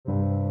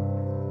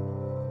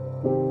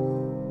Hey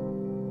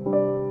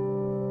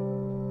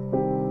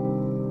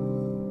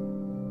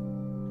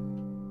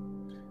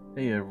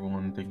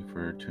everyone, thank you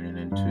for tuning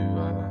into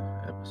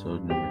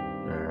episode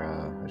number,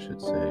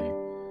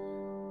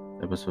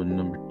 episode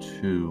number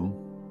 2.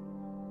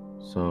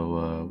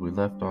 So we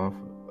left off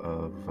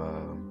of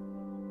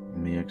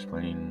me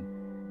explaining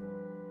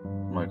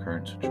my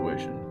current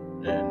situation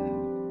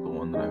and the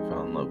one that I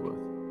fell in love with.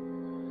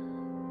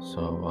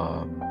 So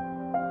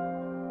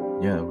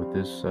yeah, with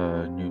this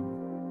new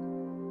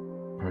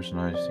person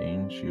I've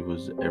seen, she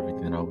was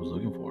everything that I was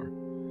looking for.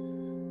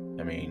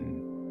 I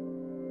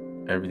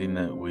mean, everything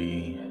that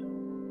we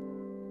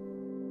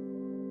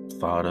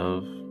thought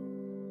of,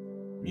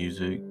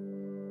 music,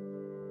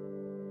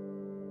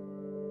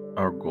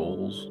 our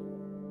goals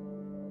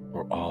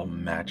were all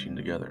matching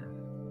together.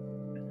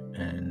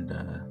 And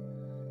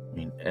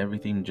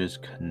everything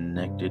just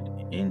connected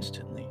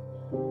instantly.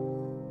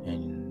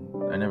 And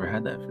I never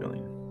had that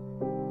feeling.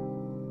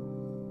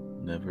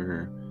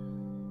 Never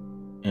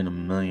in a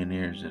million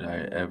years did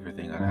I ever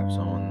think I'd have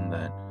someone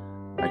that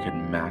I could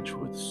match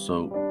with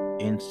so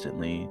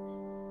instantly,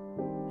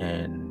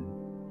 and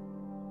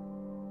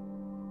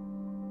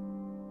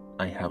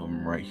I have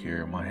them right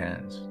here in my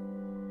hands.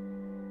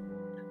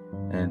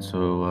 And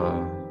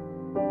so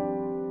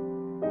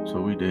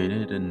we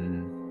dated,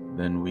 and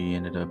then we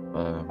ended up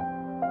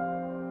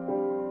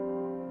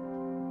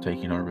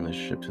taking our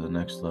relationship to the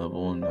next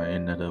level, and I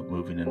ended up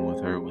moving in with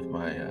her with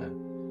my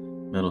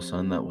middle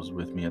son that was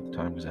with me at the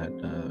time because I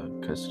had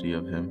custody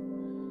of him.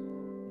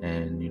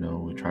 And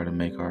we try to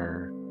make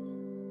our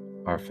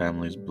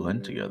families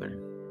blend together.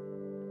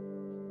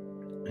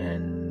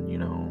 And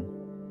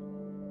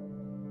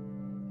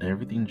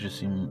everything just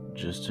seemed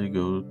just to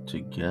go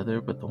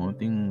together. But the only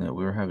thing that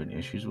we were having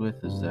issues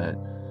with is that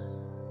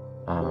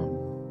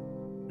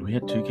we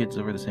had two kids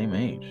that were the same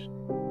age.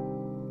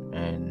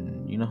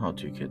 And you know how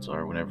two kids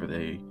are. Whenever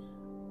they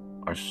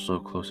are so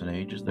close in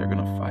ages, they're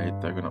gonna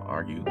fight, they're gonna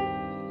argue.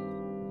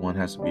 One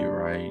has to be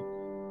right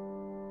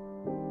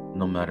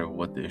no matter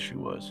what the issue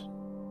was.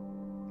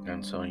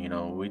 And so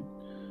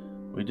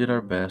we did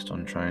our best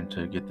on trying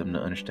to get them to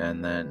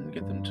understand that and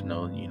get them to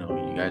know, you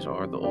guys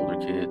are the older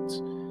kids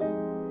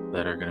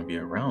that are going to be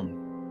around.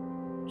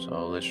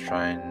 So let's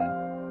try and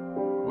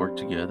work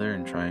together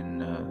and try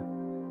and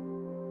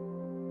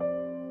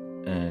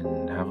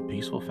have a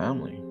peaceful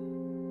family.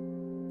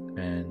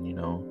 And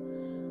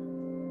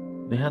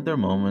they had their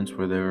moments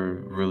where they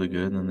were really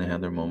good, and then they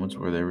had their moments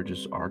where they were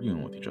just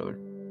arguing with each other.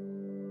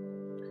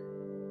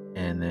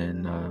 And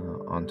then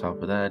on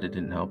top of that, it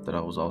didn't help that I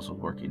was also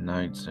working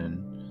nights,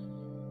 and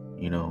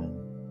you know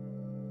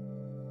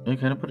it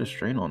kind of put a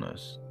strain on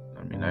us.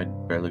 I mean, I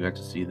barely got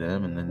to see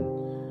them, and then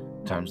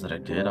times that I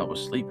did, I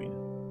was sleeping.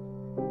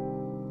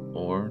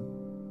 Or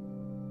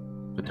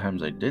the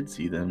times I did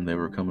see them, they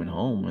were coming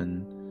home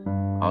and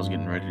I was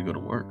getting ready to go to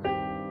work.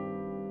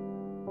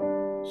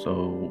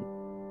 So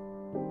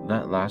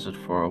that lasted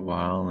for a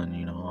while, and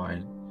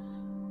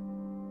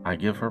I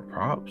give her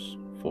props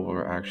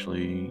for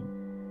actually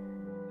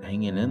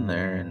hanging in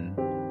there and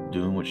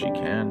doing what she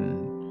can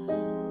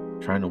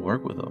and trying to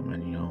work with them.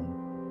 And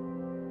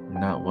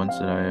not once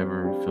did I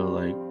ever feel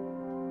like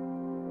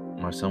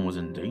my son was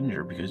in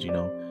danger, because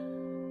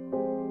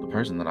the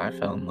person that I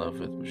fell in love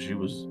with, she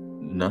was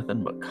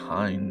nothing but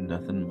kind,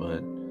 nothing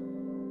but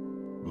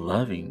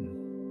loving,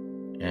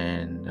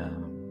 and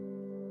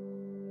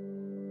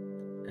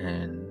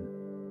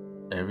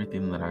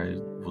everything that I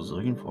was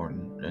looking for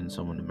in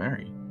someone to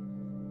marry.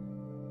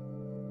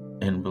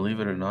 And believe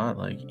it or not,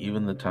 like,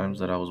 even the times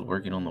that I was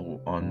working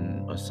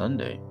on a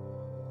Sunday,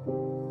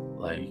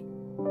 like,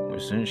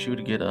 as soon as she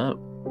would get up,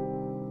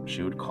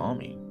 she would call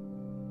me.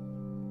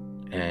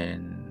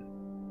 And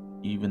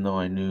even though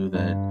I knew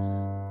that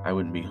I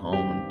wouldn't be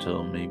home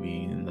until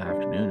maybe in the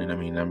afternoon, and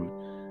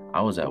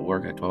I was at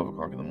work at 12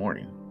 o'clock in the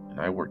morning,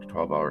 and I worked a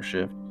 12-hour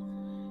shift.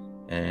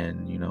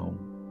 And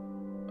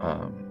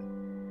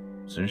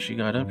as soon as she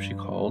got up, she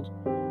called.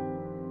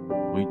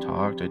 We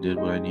talked. I did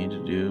what I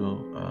needed to do,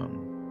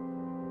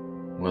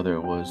 whether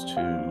it was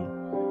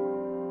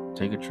to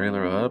take a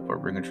trailer up or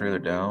bring a trailer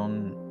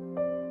down.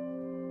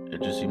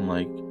 It just seemed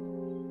like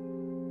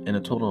in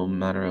a total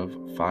matter of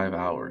 5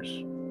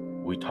 hours,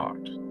 we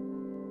talked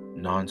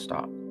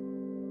nonstop.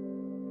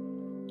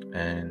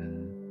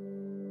 And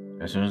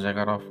as soon as I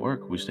got off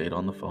work, we stayed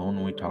on the phone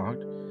and we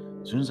talked.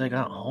 As soon as I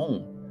got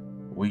home,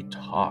 we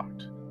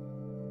talked.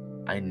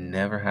 I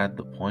never had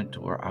the point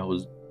to where I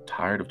was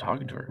tired of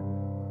talking to her.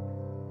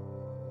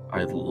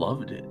 I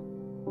loved it.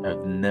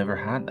 I've never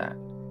had that.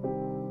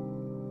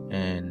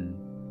 And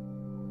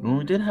when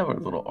we did have our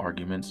little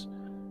arguments,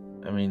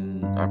 I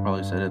mean, I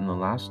probably said it in the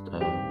last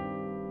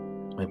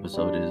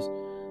episode, is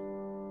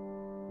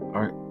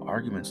our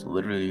arguments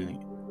literally,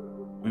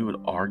 we would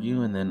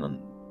argue, and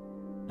then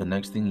the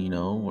next thing you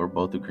know, we're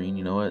both agreeing,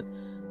 you know what,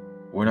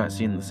 we're not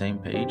seeing the same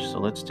page, so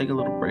let's take a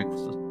little break,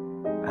 let's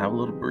have a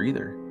little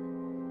breather.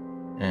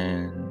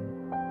 And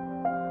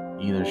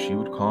either she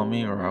would call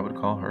me or I would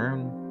call her,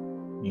 and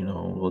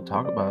we'll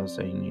talk about it,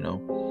 saying,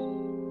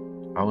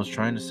 I was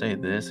trying to say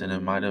this and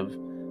it might have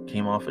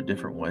came off a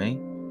different way,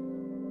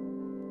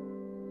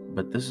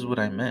 but this is what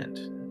I meant.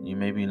 You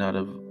maybe not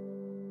have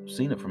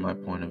seen it from my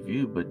point of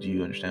view, but do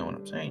you understand what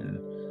I'm saying?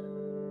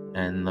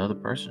 And the other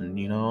person,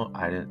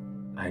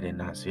 I did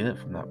not see it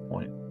from that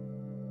point.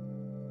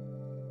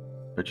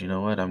 But you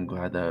know what? I'm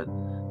glad that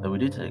we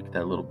did take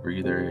that little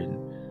breather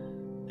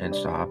and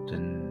stopped,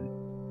 and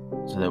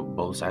so that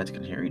both sides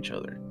can hear each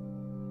other.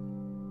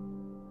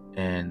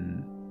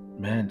 And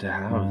man, to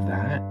have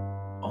that,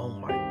 oh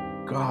my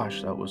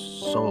gosh, that was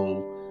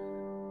so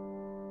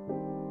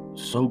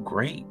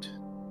great.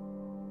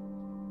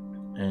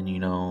 And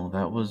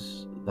that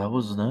was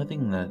another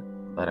thing that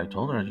I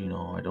told her,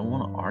 I don't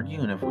want to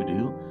argue, and if we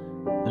do,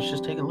 let's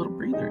just take a little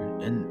breather.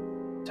 And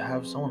to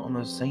have someone on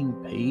the same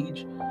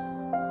page,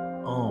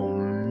 oh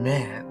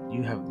man,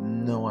 you have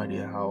no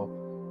idea how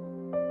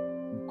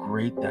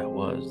great that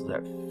was.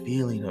 That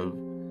feeling of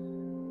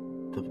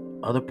the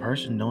other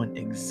person knowing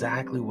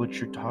exactly what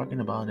you're talking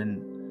about,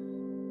 and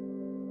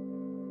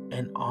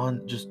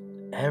on just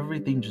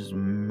everything just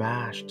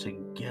mashed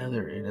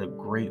together in a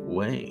great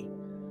way.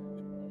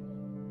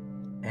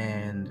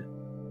 And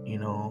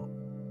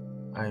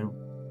I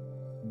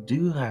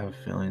do have a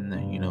feeling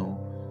that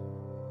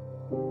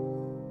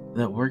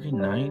that working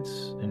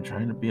nights and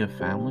trying to be a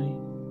family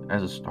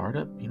as a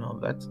startup,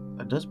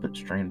 that does put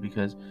strain,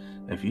 because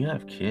if you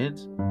have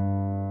kids,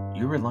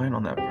 you're relying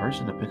on that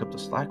person to pick up the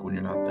slack when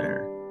you're not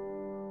there.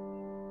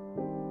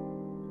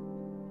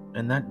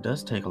 And that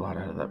does take a lot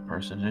out of that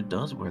person, and it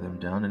does wear them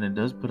down, and it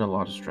does put a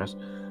lot of stress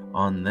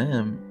on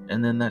them,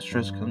 and then that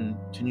stress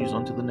continues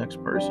on to the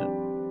next person.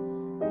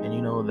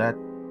 And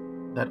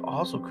that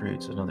also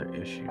creates another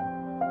issue.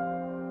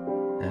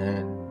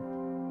 And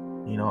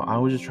I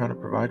was just trying to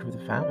provide for the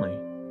family,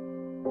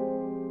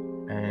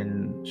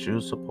 and she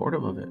was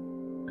supportive of it.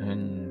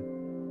 And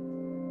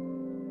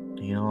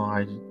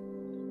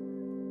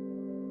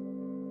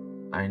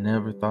I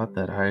never thought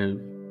that I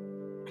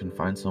can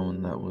find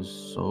someone that was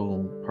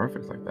so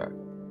perfect like that.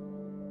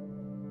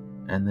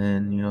 And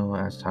then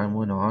as time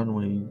went on,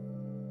 we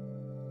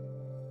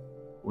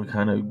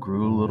kind of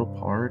grew a little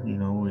apart.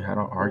 We had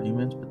our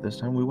arguments, but this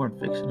time we weren't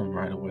fixing them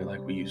right away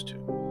like we used to.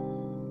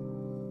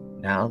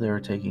 Now they were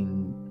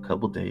taking a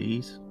couple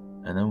days,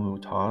 and then we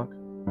would talk.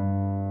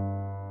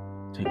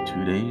 Take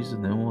 2 days,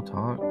 and then we'll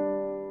talk.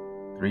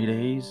 3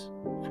 days,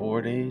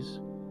 4 days.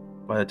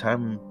 By the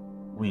time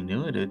we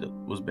knew it, it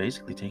was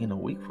basically taking a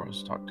week for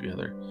us to talk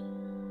together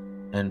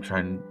and try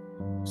and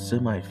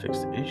semi-fix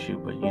the issue.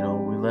 But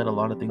we let a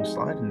lot of things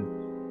slide, and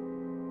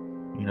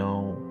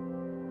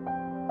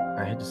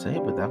I hate to say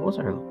it, but that was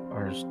our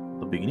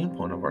the beginning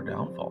point of our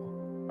downfall.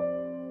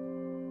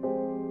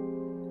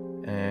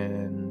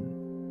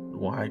 And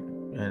why?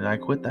 And I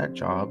quit that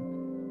job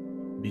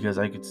because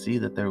I could see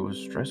that there was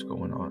stress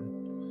going on.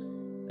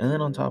 And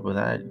then on top of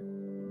that,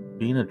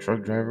 being a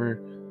truck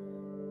driver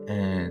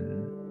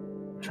and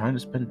trying to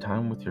spend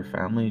time with your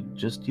family,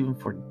 just even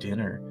for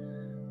dinner,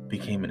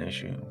 became an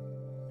issue.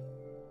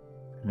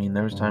 I mean,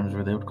 there was times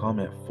where they would call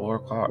me at 4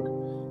 o'clock.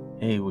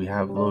 Hey, we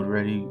have load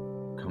ready.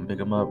 Come pick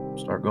them up.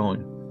 Start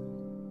going.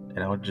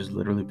 And I would just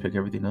literally pick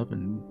everything up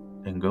and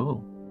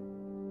go.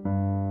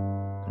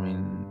 I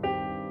mean,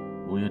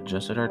 we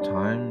adjusted our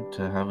time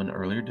to have an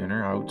earlier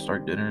dinner. I would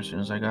start dinner as soon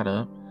as I got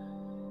up,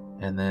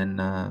 and then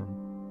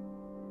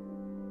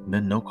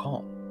no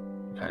call.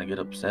 Kind of get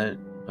upset,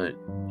 but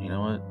you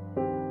know what?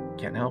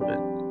 Can't help it.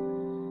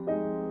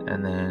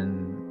 And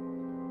then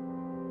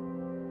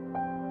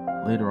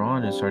later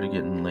on, it started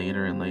getting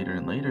later and later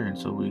and later, and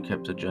so we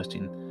kept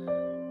adjusting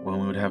when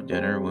we would have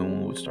dinner, when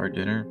we would start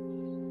dinner,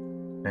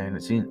 and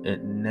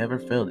it never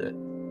failed. It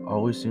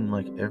always seemed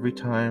like every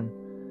time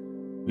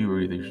we were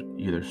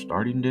either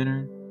starting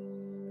dinner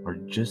or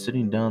just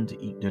sitting down to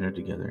eat dinner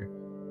together,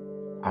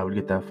 I would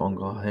get that phone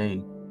call.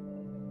 Hey,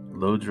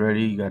 load's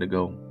ready. You got to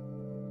go.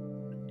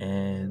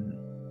 And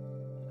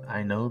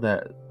I know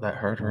that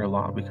hurt her a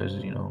lot, because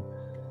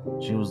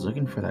she was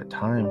looking for that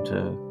time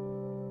to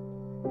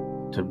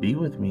be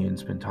with me and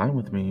spend time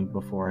with me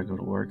before I go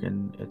to work,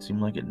 and it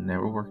seemed like it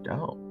never worked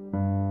out.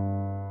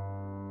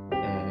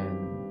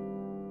 And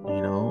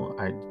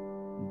I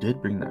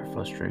did bring that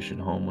frustration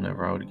home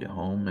whenever I would get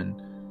home, and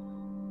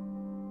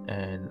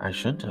I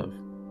shouldn't have.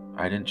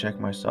 I didn't check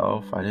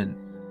myself. I didn't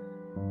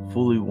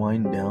fully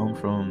wind down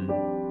from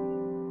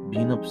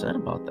being upset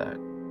about that.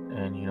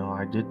 And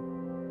I did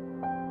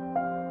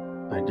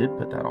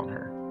put that on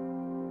her.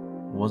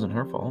 It wasn't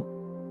her fault.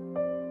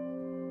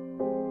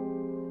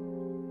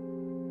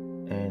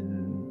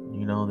 And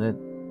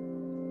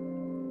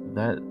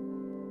that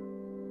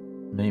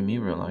made me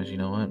realize,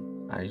 what?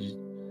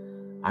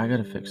 I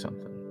gotta fix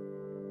something.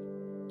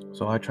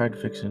 So I tried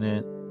fixing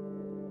it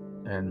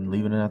and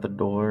leaving it at the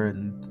door,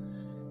 and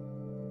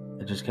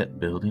it just kept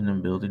building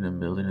and building and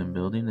building and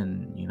building.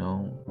 And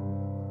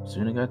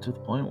soon it got to the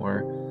point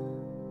where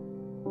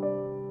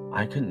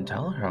I couldn't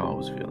tell her how I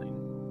was feeling,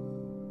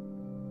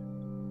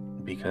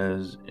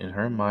 because in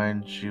her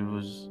mind, she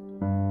was,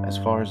 as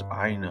far as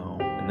I know,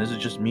 and this is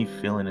just me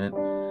feeling it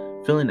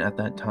at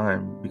that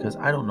time, because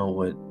I don't know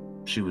what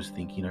she was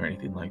thinking or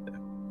anything like that.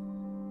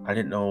 I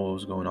didn't know what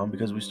was going on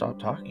because we stopped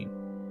talking.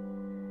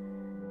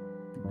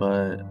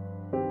 But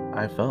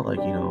I felt like,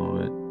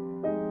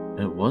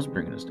 it was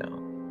bringing us down.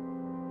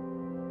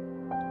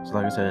 So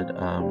like I said,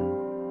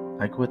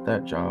 I quit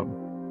that job.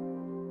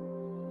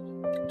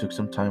 Took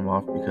some time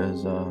off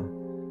because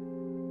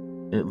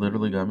it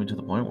literally got me to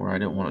the point where I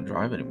didn't want to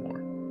drive anymore.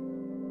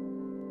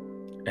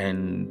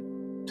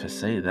 And to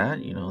say that,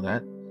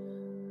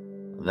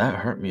 that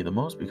hurt me the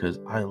most because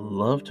I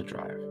love to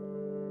drive.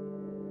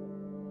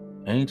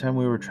 Anytime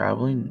we were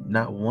traveling,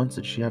 not once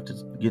did she have to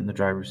get in the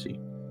driver's seat.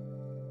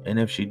 And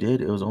if she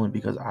did, it was only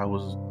because I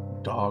was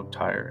dog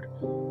tired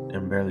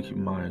and barely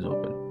keeping my eyes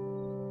open.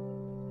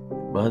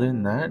 But other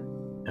than that,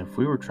 if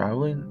we were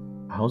traveling,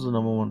 I was the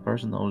number one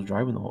person that was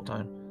driving the whole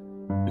time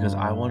because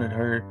I wanted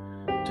her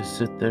to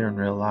sit there and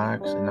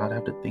relax and not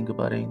have to think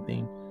about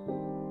anything.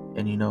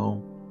 And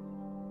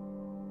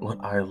what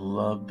I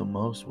loved the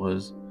most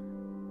was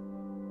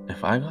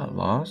if I got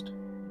lost,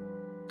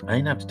 I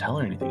didn't have to tell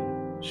her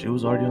anything. She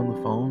was already on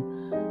the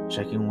phone,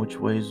 checking which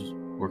ways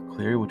were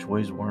clear, which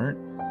ways weren't.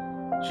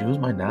 She was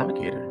my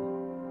navigator.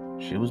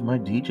 She was my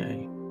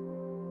DJ.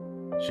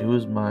 She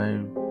was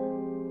my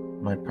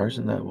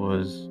person that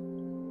was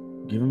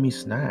giving me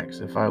snacks.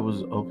 If I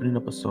was opening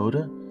up a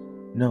soda,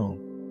 no,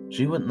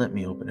 she wouldn't let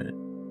me open it.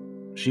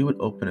 She would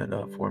open it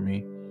up for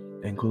me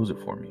and close it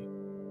for me.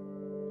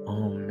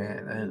 Oh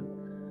man,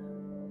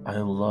 I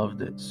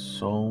loved it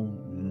so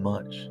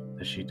much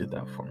that she did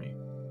that for me.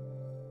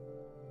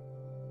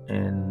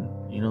 And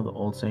the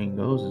old saying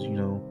goes is,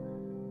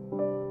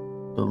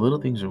 the little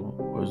things is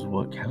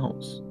what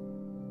counts.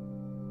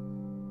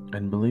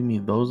 And believe me,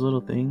 those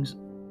little things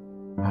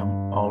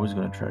I'm always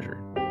gonna treasure.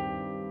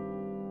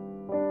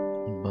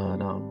 But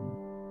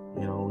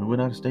we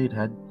went out of state,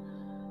 had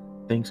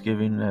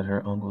Thanksgiving at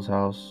her uncle's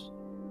house.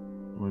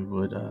 We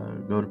would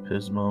go to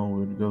Pismo. We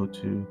would go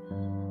to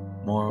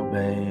Morro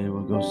Bay.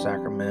 We'd go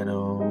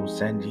Sacramento,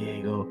 San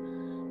Diego.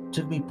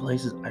 Took me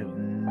places I've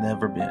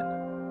never been.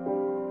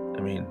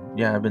 I mean,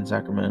 yeah, I've been to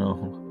Sacramento,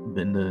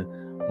 been to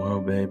Morro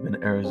Bay, been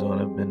to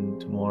Arizona, been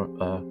to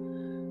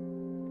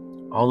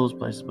all those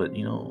places. But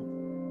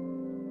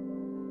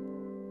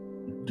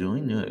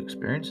doing new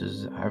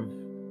experiences, I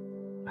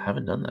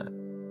haven't done that.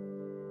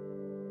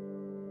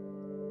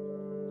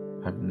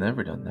 I've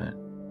never done that.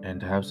 And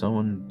to have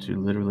someone to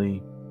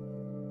literally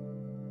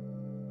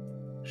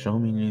show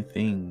me new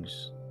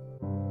things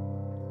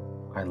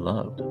I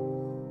loved.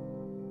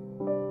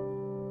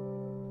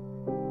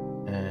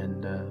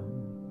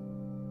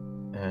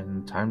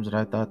 And times that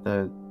I thought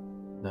that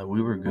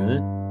we were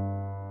good,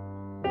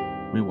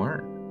 we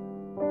weren't.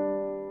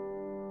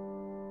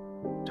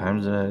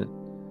 Times that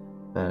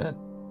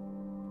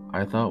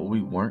I thought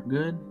we weren't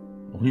good,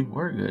 we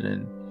were good.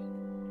 And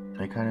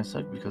it kind of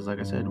sucked because, like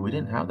I said, we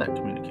didn't have that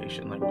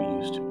communication like we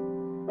used to.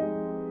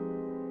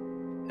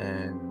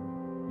 And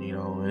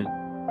it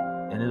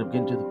ended up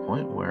getting to the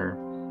point where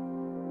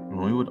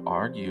when we would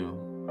argue,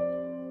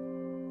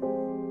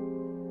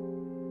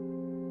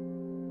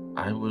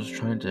 I was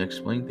trying to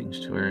explain things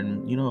to her.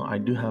 And I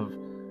do have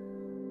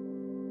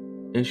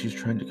issues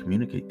trying to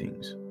communicate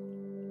things.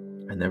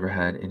 I never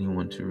had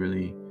anyone to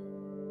really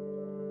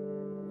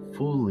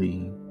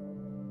fully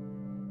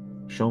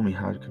show me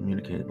how to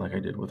communicate like I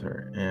did with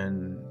her,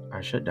 and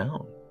I shut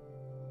down.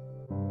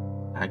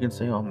 I can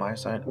say on my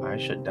side, I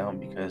shut down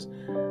because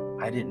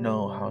I didn't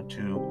know how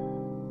to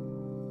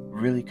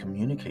really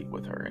communicate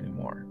with her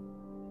anymore.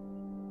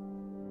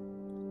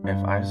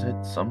 If I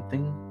said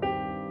something,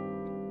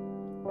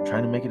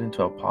 trying to make it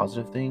into a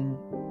positive thing,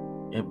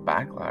 it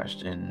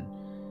backlashed and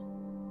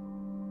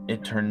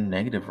it turned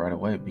negative right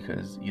away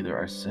because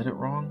either I said it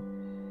wrong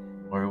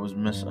or it was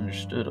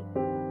misunderstood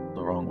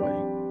the wrong way.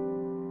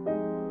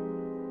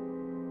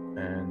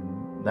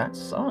 And that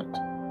sucked.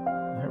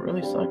 That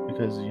really sucked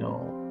because,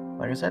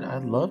 like I said, I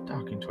loved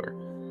talking to her.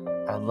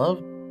 I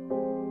loved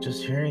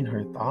just hearing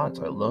her thoughts.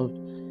 I loved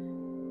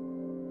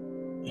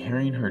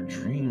hearing her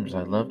dreams.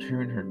 I loved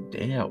hearing her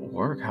day at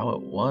work, how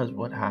it was,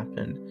 what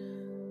happened.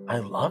 I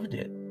loved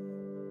it.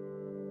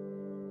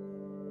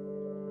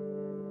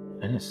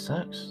 And it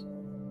sucks.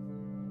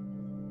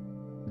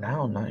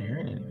 Now I'm not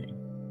hearing anything.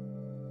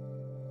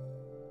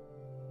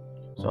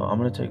 So I'm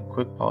going to take a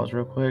quick pause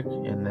real quick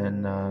and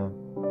then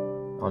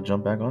I'll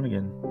jump back on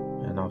again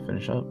and I'll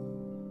finish up.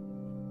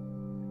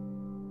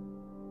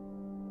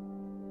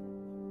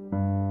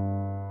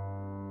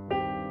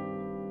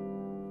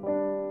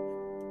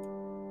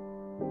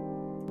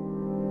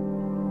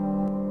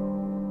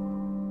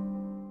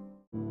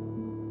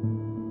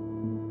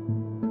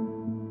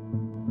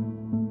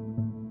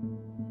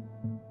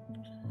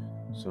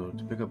 So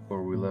to pick up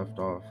where we left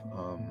off,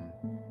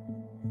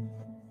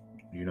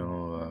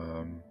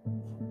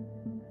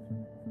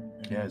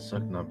 yeah, it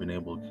sucked not being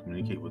able to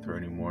communicate with her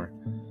anymore.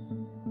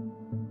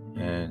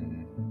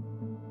 And,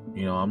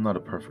 I'm not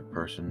a perfect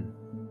person.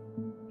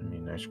 I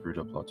mean, I screwed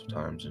up lots of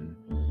times, and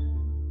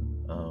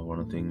one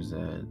of the things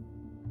that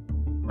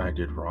I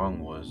did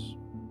wrong was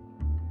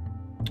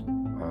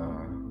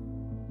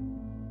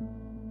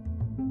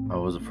I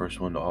was the first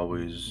one to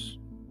always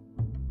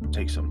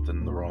take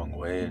something the wrong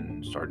way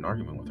and start an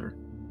argument with her.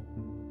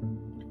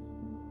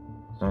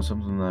 It's not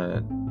something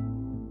that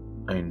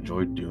I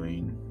enjoyed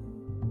doing,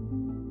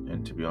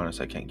 and to be honest,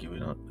 I can't give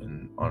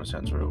an honest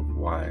answer of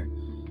why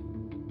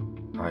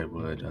I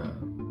would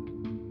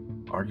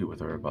argue with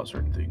her about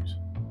certain things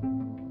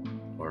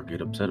or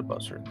get upset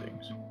about certain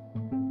things.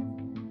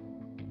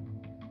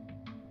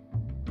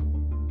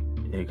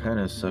 It kind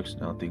of sucks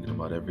now thinking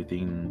about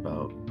everything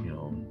about,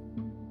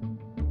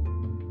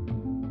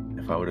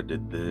 if I would have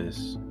did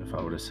this, if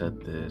I would have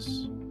said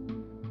this,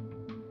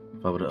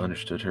 if I would have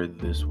understood her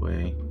this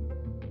way,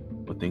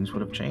 what things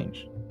would have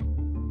changed.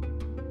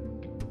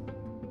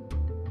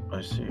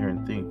 I sit here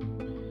and think,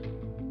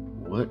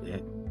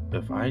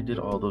 if I did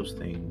all those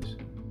things,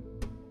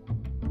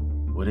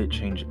 would it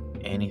change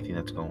anything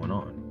that's going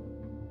on?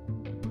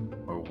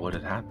 Or what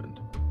had happened?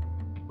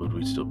 Would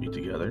we still be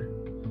together?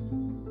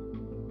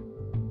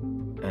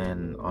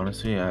 And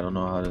honestly, I don't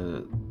know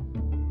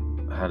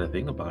how to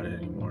think about it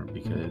anymore,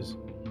 because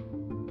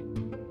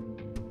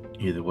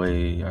either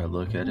way I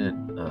look at it,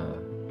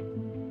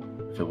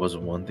 if it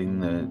wasn't one thing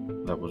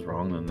that was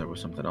wrong, then there was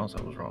something else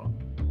that was wrong.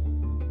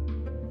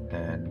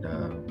 And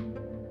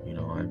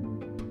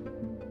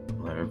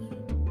I've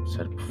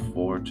said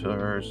before to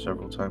her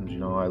several times,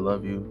 I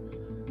love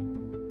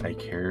you, I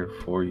care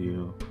for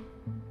you.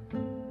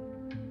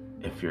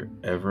 If you're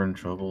ever in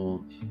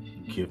trouble,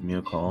 give me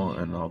a call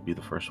and I'll be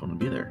the first one to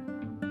be there.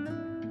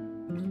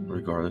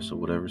 Regardless of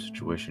whatever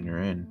situation you're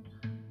in,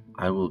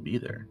 I will be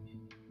there.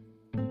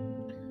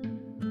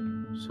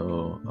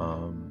 So,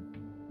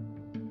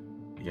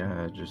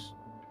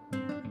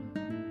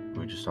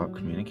 we just stopped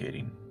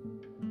communicating.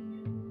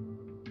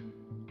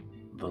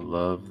 The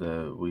love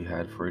that we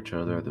had for each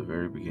other at the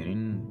very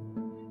beginning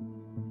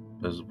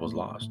was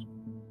lost.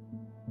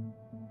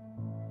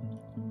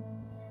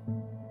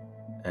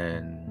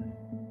 And,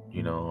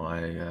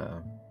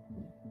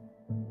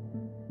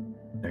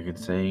 I can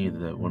say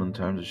that one of the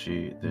times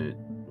that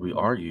we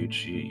argued,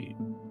 she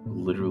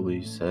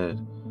literally said,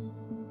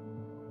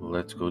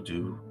 let's go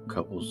do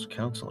couples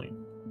counseling.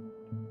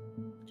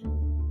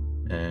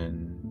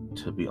 And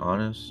to be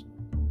honest,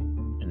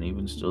 and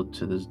even still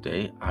to this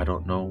day, I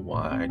don't know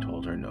why I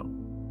told her no.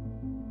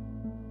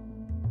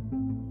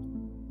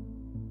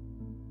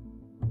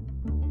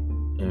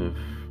 If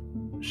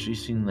she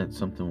seen that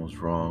something was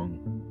wrong,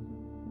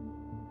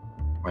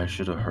 I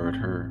should have heard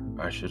her.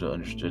 I should have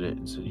understood it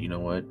and said, you know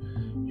what,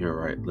 you're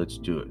right, let's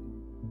do it.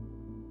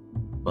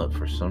 But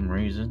for some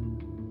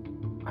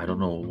reason, I don't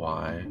know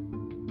why,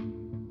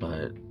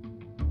 but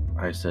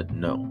I said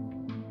no.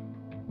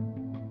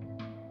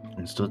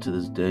 And still to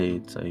this day,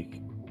 it's like,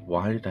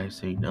 why did I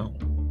say no?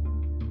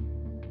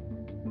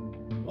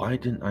 Why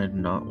didn't I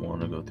not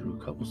want to go through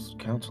couples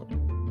counseling?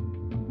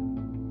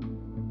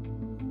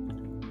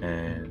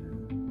 And,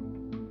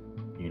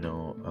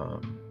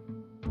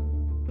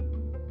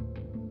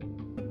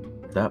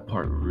 that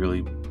part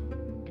really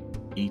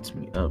eats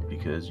me up,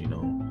 because,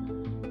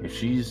 if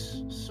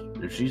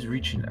she's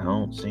reaching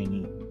out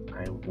saying,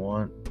 I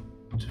want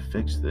to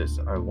fix this,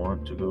 I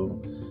want to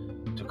go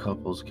to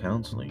couples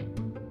counseling,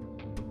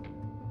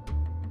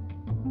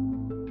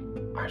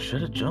 I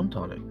should have jumped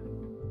on it.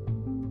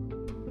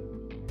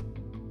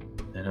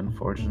 And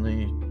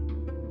unfortunately,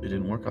 it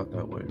didn't work out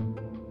that way.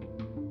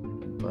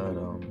 But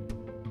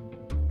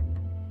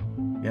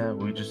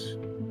we just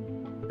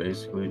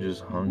basically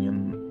just hung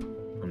in.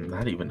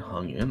 Not even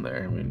hung in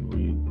there. I mean,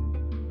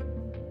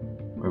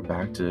 we're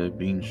back to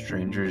being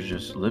strangers,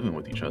 just living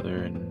with each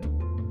other, and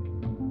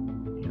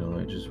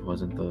it just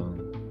wasn't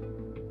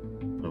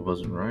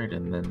right.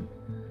 And then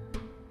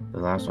the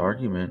last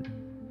argument,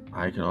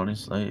 I can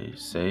honestly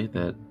say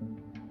that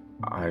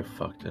I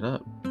fucked it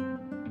up.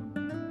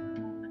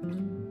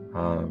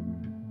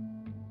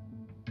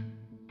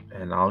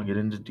 And I'll get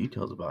into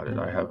details about it.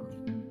 I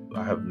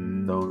have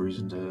no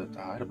reason to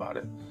hide about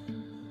it.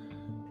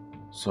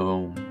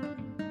 So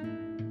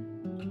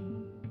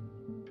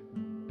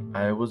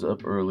I was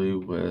up early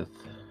with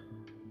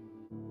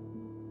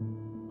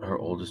her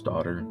oldest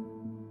daughter.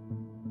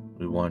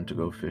 We wanted to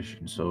go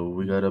fishing, so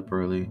we got up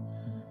early.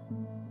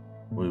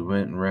 We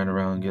went and ran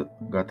around,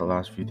 got the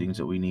last few things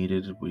that we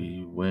needed.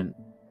 We went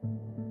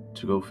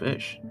to go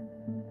fish.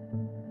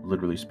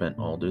 Literally spent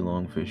all day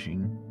long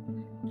fishing,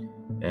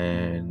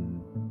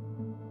 and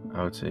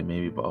I would say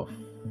maybe about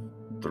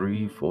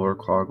 3-4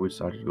 o'clock we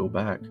decided to go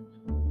back,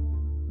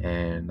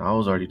 and I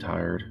was already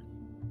tired.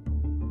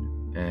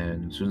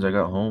 And as soon as I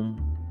got home,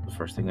 the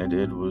first thing I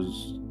did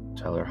was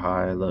tell her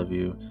hi, I love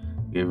you,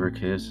 gave her a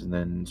kiss, and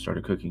then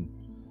started cooking.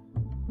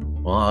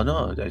 Well,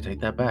 no, I take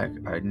that back.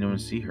 I didn't even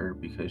see her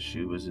because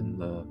she was in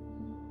the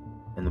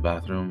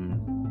bathroom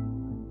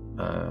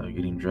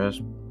getting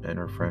dressed, and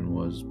her friend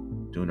was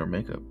doing her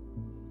makeup.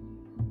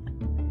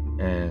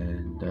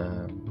 And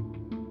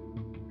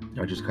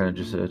I just kind of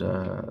just said,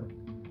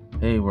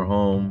 hey, we're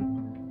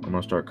home, I'm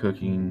gonna start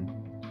cooking,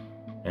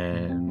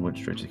 and went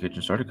straight to the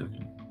kitchen, started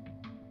cooking.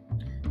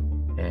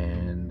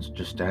 And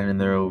just standing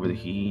there over the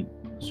heat,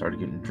 started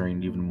getting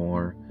drained even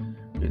more.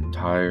 getting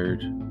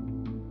tired.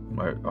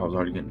 I was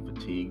already getting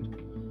fatigued,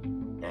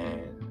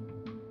 and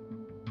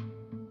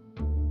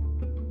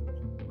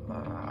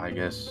I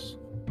guess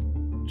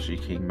she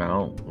came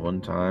out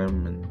one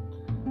time, and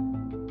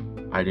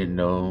I didn't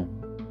know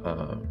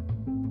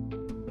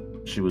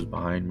she was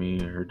behind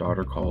me. Her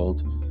daughter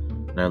called,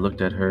 and I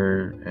looked at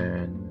her,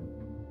 and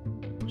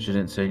she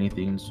didn't say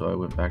anything, so I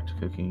went back to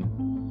cooking,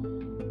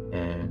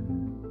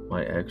 and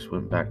my ex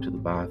went back to the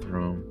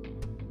bathroom.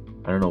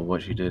 I don't know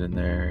what she did in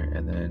there,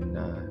 and then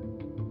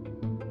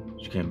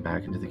she came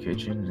back into the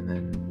kitchen, and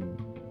then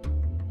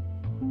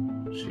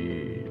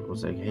she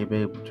was like, "Hey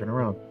babe, turn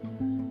around."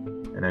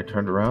 And I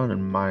turned around,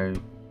 and my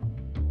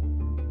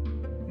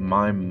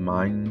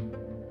mind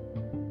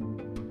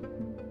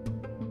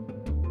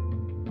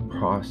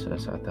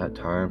process at that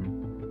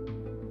time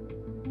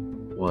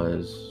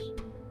was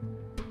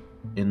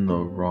in the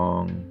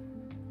wrong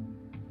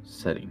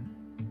setting.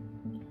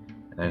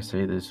 And I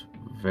say this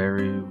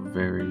very,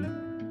 very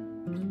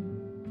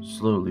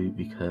slowly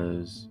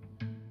because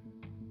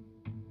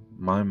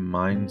my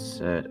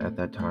mindset at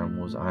that time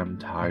was I'm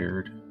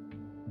tired,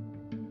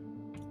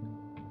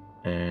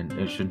 and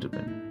it shouldn't have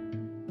been.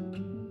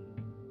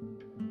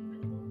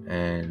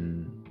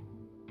 And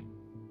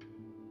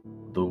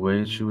the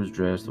way she was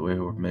dressed, the way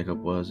her makeup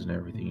was and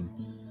everything,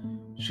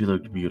 she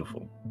looked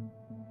beautiful.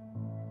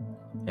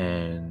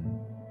 And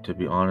to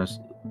be honest,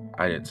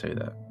 I didn't say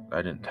that.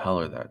 I didn't tell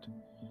her that.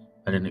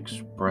 I didn't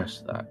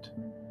express that.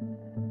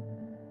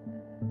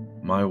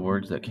 My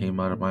words that came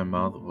out of my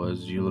mouth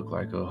was, "You look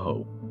like a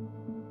hoe."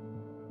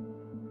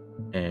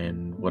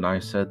 And when I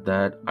said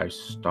that, I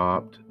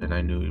stopped, and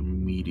I knew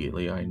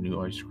immediately,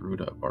 I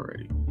screwed up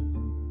already.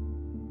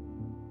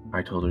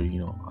 I told her,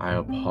 I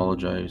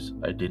apologize.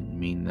 I didn't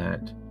mean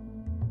that.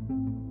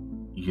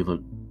 You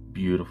look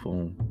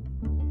beautiful,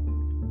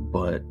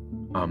 but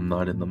I'm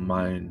not in the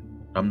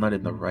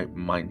right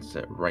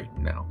mindset right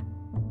now.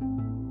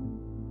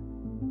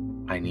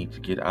 I need to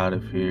get out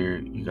of here.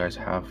 You guys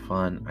have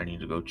fun. I need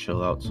to go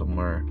chill out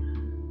somewhere.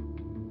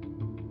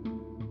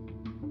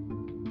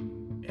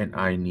 And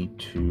I need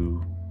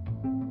to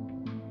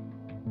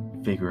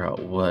figure out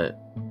what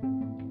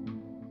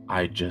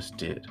I just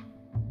did.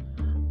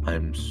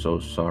 I'm so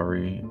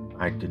sorry.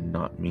 I did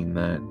not mean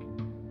that.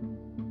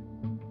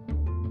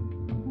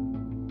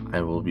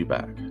 I will be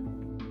back.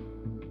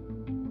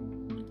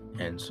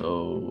 And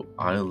so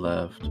I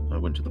left. I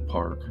went to the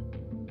park.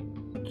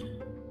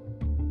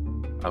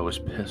 I was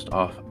pissed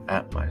off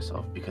at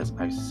myself because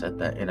I said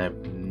that, and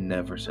I've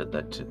never said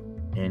that to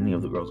any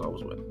of the girls I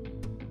was with.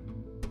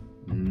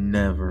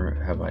 Never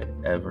have I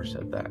ever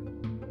said that.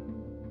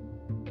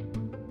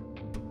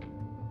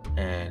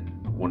 And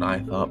when I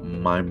thought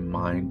my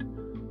mind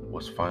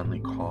was finally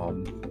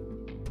calm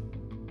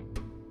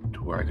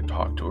to where I could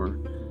talk to her,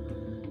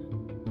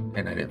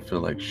 and I didn't feel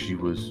like she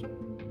was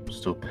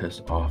still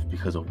pissed off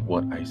because of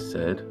what I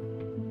said,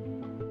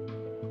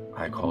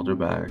 I called her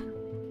back,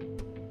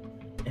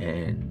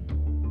 and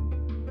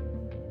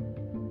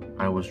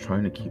I was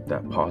trying to keep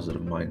that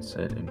positive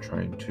mindset and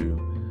trying to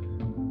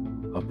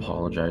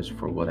apologize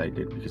for what I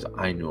did because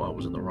I knew I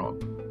was in the wrong.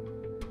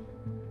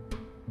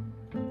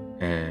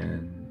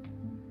 And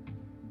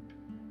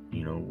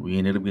we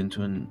ended up getting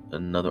into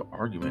another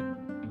argument.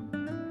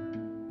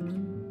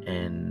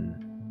 And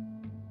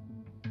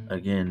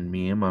again,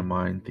 me in my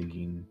mind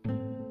thinking,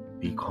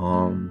 be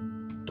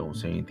calm, don't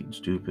say anything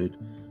stupid,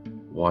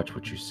 watch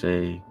what you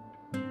say,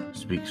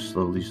 speak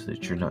slowly so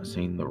that you're not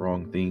saying the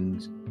wrong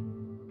things.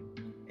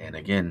 And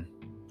again,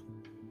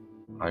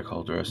 I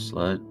called her a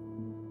slut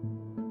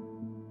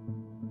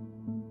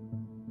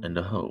and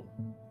a hoe.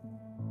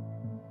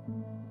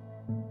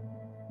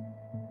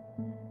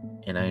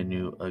 And I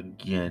knew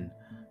again,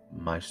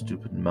 my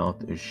stupid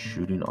mouth is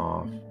shooting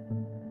off.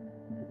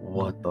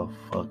 What the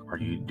fuck are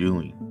you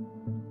doing?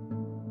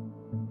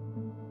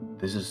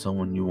 This is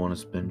someone you want to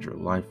spend your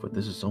life with.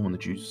 This is someone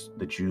that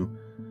you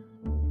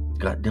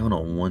got down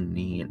on one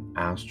knee and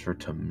asked her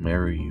to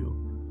marry you.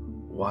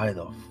 Why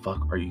the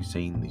fuck are you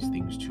saying these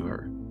things to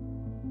her?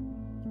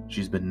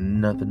 She's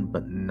been nothing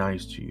but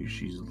nice to you.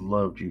 She's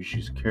loved you.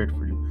 She's cared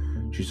for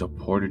you. She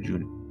supported you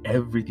in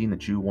everything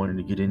that you wanted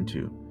to get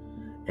into.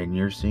 And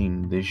you're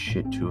saying this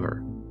shit to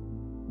her.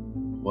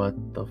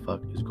 What the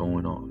fuck is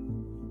going on?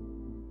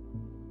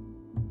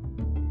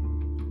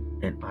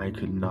 And I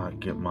could not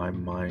get my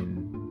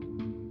mind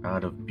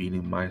out of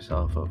beating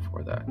myself up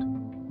for that.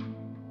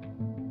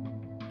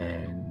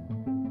 And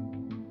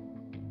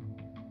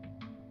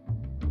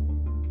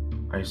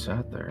I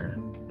sat there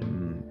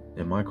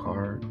in my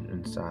car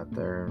and sat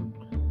there.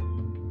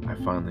 I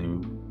finally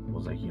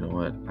was like, you know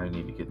what? I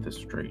need to get this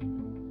straight.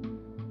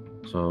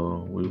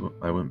 So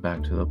I went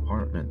back to the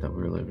apartment that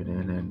we were living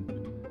in, and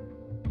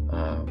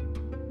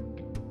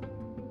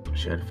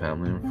she had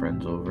family and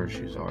friends over.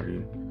 She's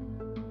already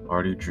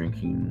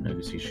drinking. I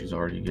could see she's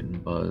already getting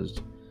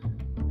buzzed,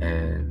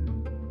 and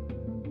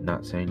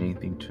not saying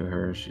anything to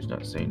her. She's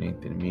not saying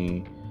anything to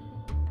me.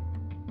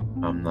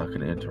 I'm not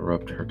going to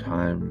interrupt her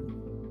time.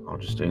 I'll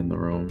just stay in the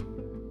room.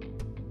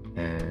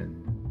 And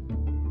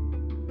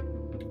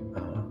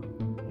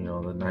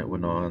night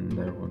went on,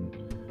 everyone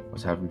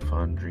was having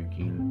fun,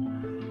 drinking,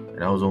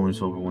 and I was the only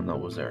sober one that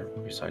was there,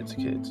 besides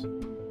the kids.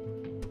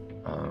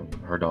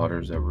 Her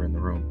daughters that were in the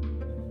room.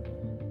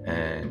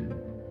 And,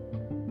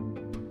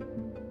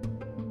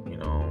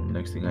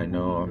 next thing I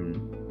know,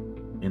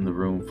 I'm in the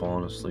room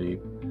falling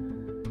asleep.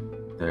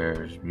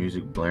 There's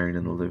music blaring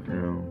in the living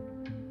room,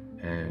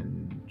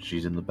 and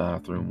she's in the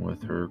bathroom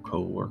with her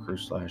co-worker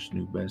 /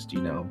 new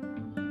bestie now.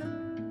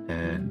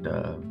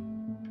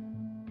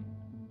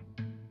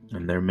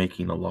 And they're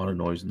making a lot of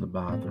noise in the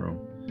bathroom.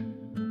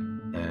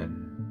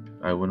 And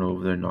I went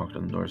over there, knocked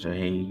on the door, said,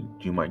 "Hey,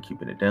 do you mind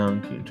keeping it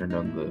down? Can you turn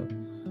down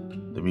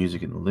the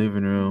music in the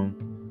living room,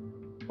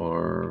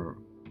 or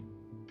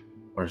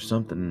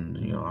something?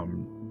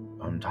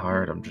 I'm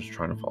tired. I'm just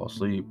trying to fall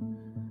asleep."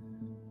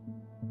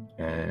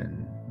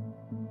 And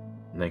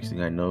next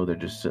thing I know, they're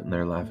just sitting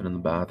there laughing in the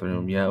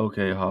bathroom. "Yeah,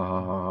 okay, ha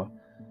ha ha."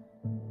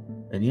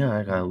 And yeah,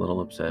 I got a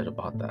little upset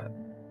about that.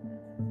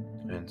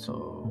 And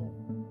so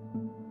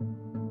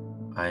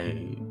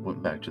I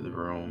went back to the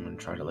room and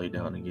tried to lay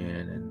down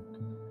again, and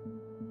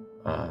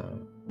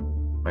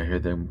I hear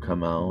them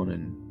come out,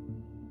 and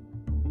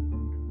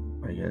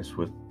I guess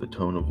with the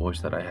tone of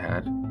voice that I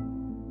had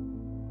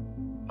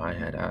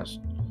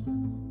asked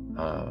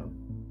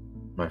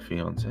my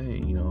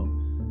fiance,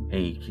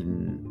 "Hey,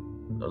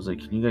 I was like,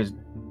 can you guys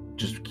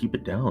just keep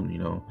it down,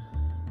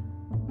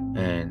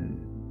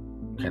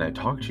 and can I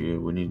talk to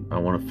you? I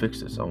want to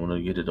fix this. I want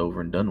to get it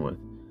over and done with."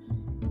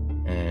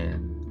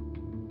 And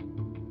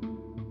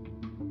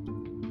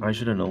I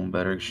should have known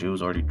better. She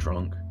was already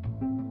drunk,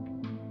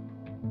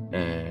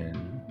 and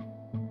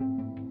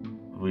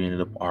we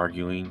ended up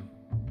arguing.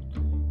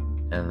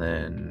 And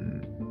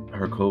then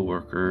her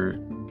coworker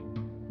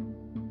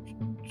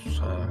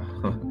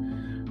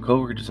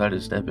decided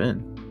to step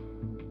in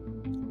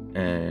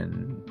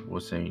and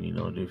was saying,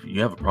 "If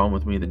you have a problem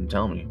with me, then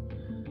tell me."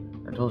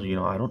 I told her,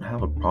 "I don't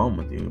have a problem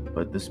with you,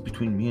 but this is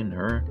between me and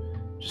her.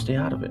 Just stay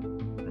out of it.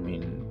 I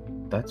mean,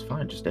 that's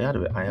fine. Just stay out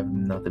of it. I have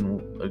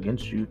nothing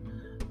against you.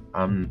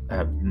 I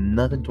have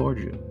nothing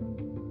towards you,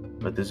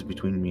 but this is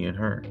between me and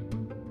her."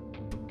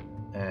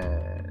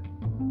 And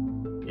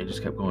it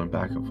just kept going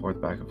back and forth,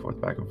 back and forth,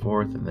 back and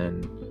forth. And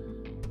then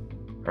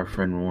her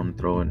friend wanted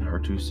to throw in her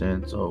 2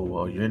 cents. "Oh,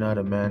 well, you're not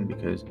a man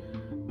because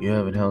you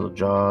haven't held a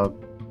job.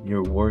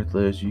 You're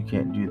worthless. You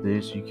can't do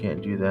this. You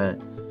can't do that."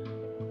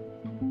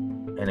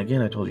 And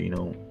again, I told you,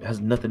 it has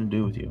nothing to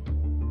do with you.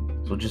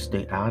 So just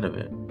stay out of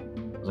it.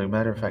 I was like,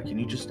 matter of fact, can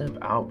you just step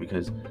out?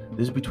 Because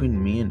this is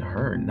between me and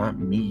her, not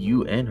me,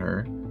 you, and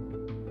her.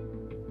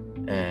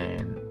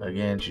 And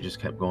again, she just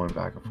kept going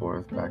back and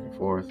forth, back and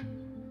forth.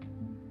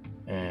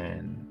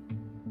 And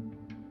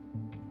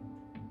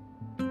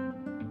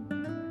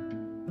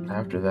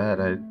after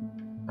that,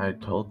 I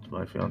told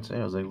my fiance,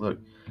 I was like, "Look,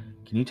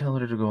 can you tell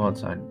her to go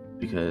outside?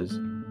 Because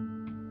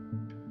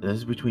this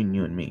is between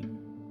you and me.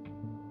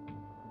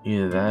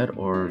 Either that,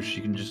 or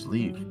she can just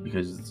leave.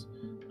 Because,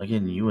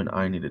 again, you and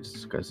I need to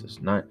discuss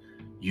this, not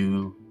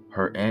you,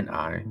 her, and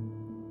I."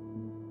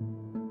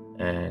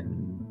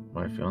 And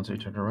my fiance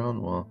turned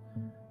around. "Well,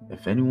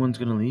 if anyone's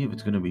gonna leave,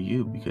 it's gonna be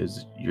you,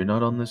 because you're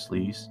not on this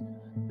lease.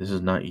 This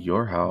is not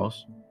your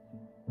house."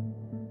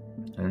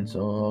 And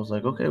so I was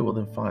like, "Okay, well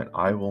then fine,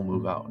 I will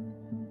move out.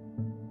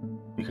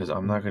 Because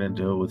I'm not gonna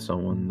deal with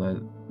someone that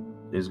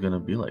is gonna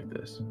be like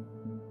this."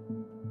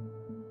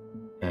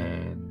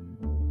 And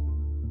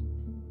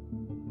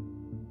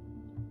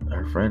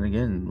her friend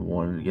again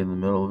wanted to get in the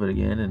middle of it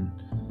again, and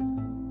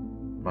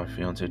my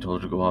fiance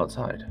told her to go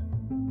outside.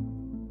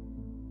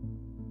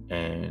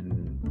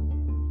 And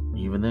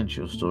even then,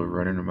 she was still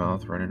running her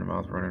mouth, running her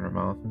mouth, running her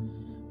mouth.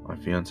 My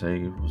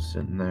fiance was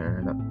sitting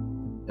there,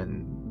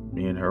 and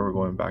me and her were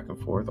going back and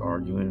forth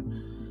arguing.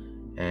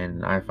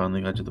 And I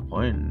finally got to the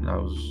point, and I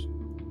was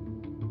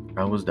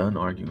done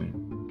arguing.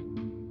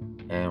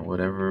 And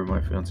whatever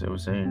my fiance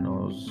was saying, I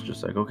was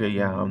just like, "Okay,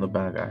 yeah, I'm the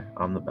bad guy.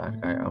 I'm the bad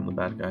guy. I'm the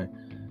bad guy.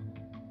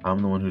 I'm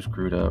the one who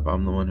screwed up.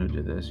 I'm the one who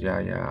did this. Yeah,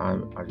 yeah."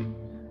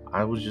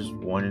 I was just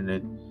wanting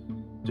it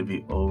to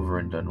be over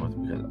and done with,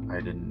 because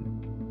I didn't.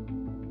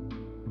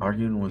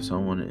 Arguing with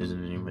someone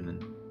isn't even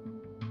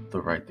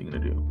the right thing to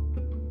do.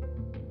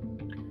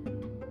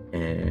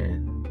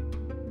 And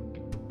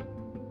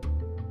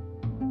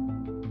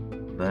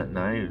that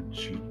night,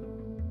 she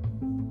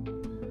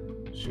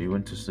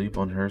went to sleep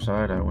on her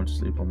side. I went to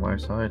sleep on my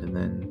side, and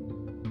then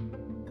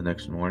the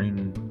next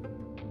morning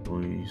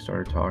we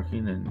started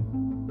talking, and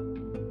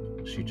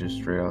she just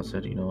straight out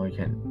said,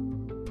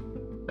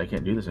 I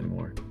can't do this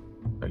anymore.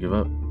 I give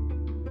up.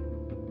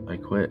 I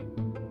quit.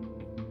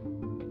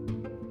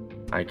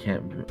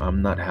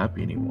 I'm not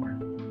happy anymore.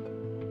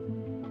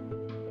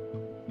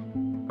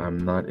 I'm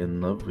not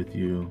in love with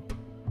you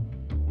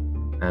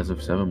as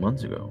of 7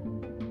 months ago."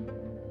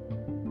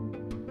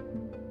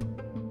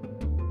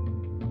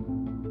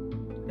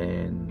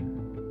 And,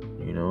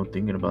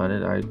 thinking about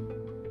it,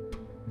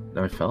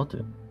 I felt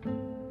it.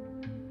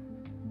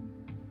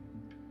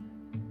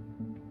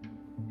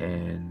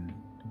 And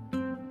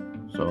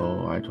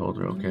so I told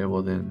her, "Okay,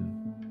 well then,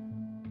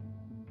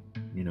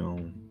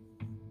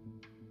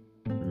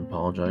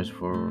 apologize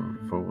for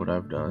what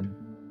I've done.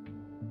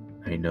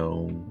 I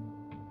know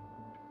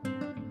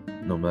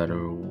no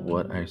matter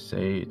what I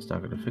say, it's not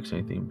going to fix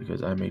anything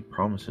because I made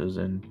promises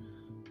and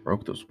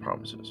broke those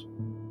promises.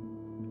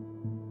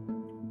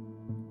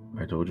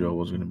 I told you I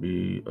was going to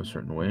be a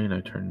certain way, and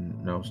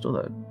now I'm still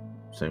that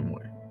same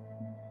way.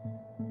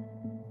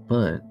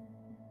 But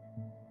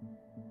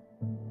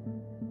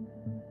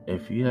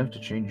if you have to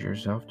change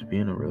yourself to be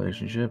in a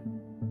relationship,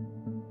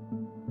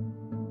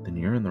 then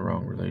you're in the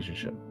wrong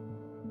relationship.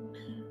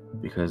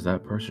 Because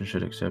that person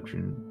should accept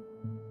you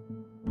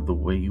the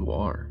way you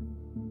are,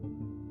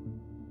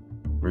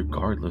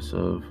 regardless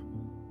of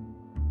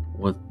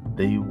what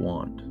they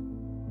want.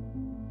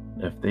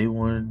 If they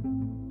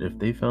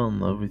fell in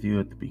love with you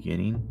at the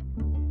beginning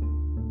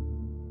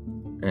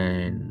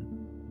and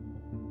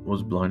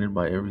was blinded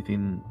by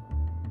everything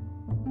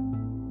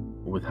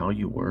with how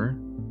you were,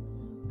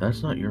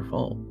 that's not your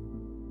fault.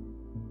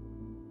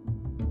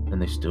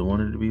 And they still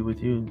wanted to be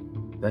with you,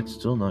 that's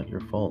still not your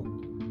fault.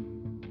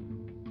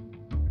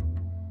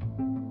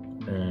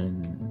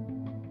 And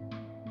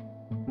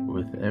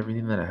with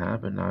everything that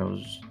happened, I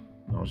was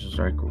just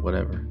like,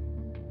 whatever.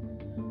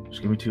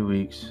 Just give me 2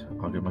 weeks,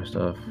 I'll get my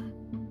stuff,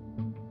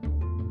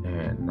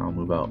 and I'll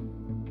move out.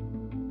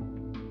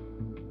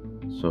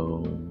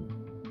 So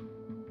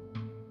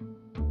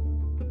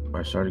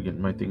I started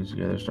getting my things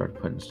together, started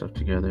putting stuff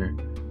together,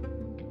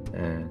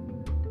 and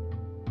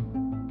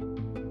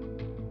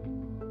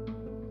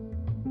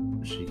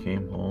she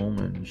came home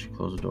and she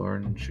closed the door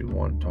and she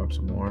wanted to talk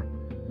some more.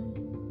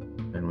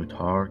 And we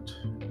talked.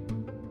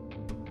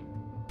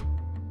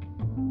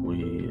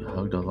 We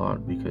hugged a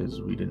lot because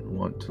we didn't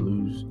want to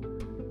lose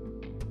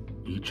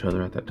each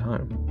other at that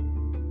time.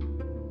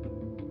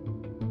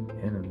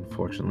 And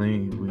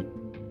unfortunately,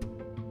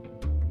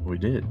 we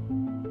did.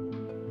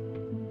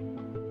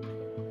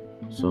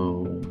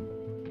 So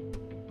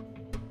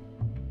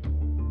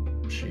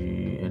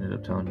she ended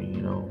up telling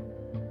me,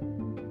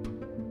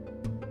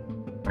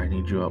 I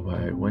need you out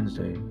by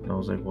Wednesday. And I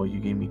was like, well, you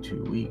gave me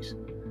 2 weeks.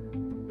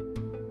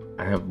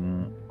 I have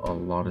a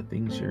lot of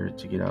things here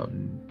to get out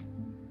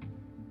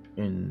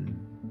in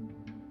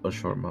a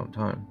short amount of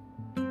time.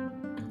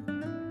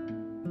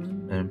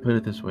 And put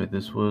it this way,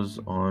 this was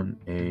on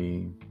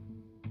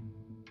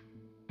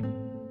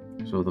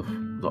so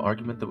the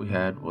argument that we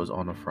had was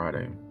on a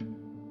Friday.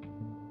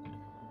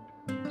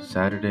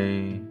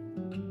 Saturday,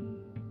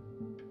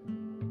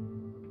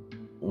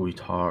 we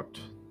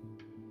talked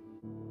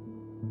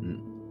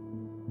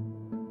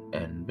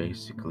and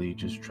basically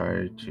just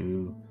tried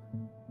to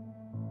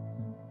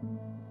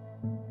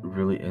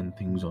really end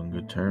things on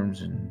good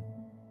terms. And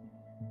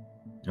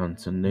on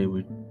Sunday,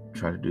 we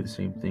tried to do the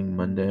same thing.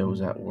 Monday, I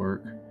was at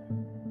work.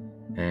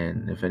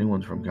 And if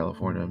anyone's from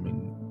California,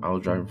 I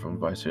was driving from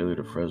Visalia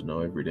to Fresno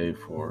every day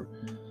for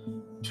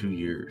 2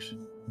 years.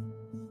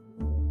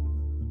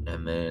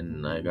 And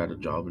then I got a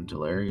job in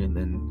Tulare, and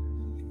then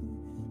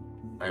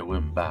I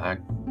went back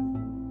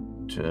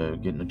to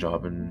getting a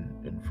job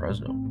in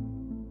Fresno.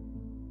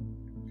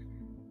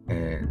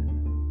 And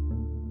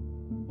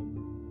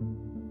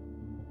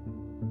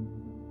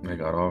I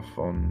got off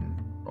on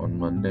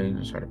Monday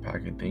and started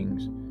packing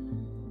things.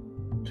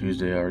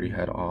 Tuesday I already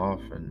had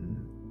off, and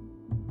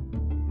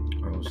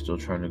I was still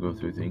trying to go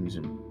through things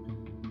and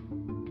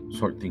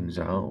sort things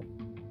out.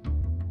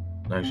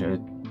 Actually, I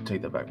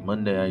take that back.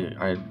 Monday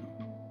I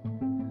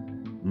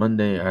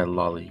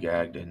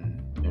lollygagged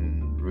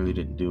and really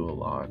didn't do a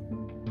lot.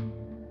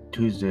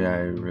 Tuesday I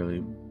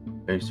really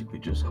basically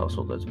just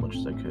hustled as much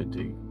as I could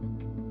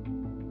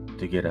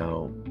to get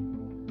out.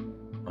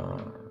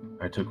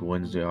 I took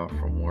Wednesday off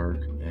from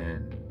work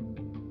and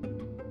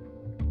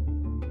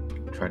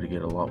tried to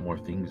get a lot more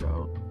things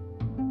out.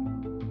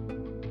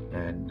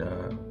 And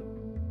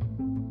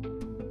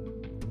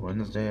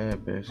Wednesday I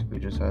basically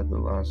just had the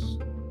last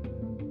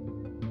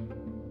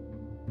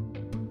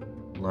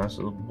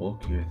of the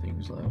bulkier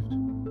things left.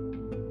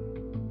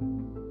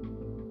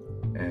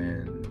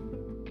 And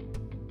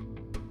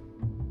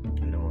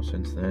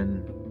since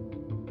then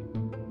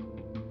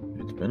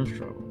it's been a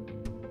struggle.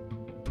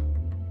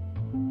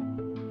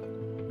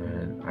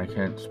 And I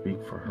can't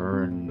speak for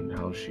her and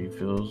how she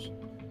feels,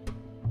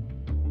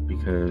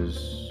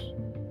 because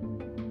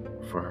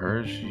for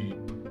her, she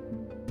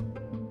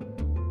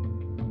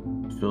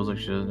feels like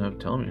she doesn't have to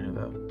tell me any of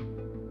that.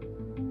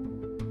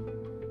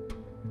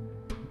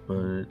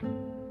 But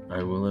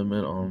I will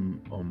admit,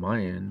 on my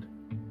end,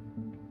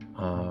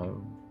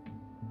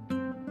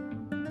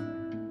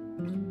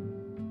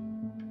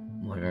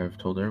 like I've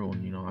told everyone,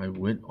 I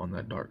went on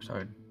that dark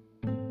side.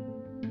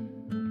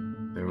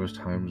 There was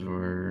times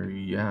where,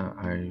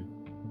 I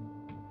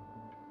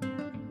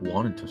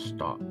wanted to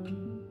stop.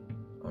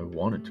 I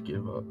wanted to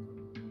give up.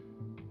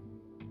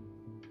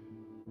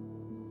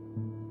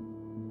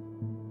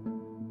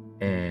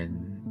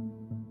 And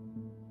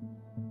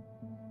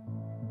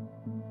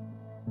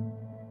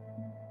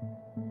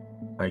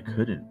I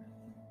couldn't.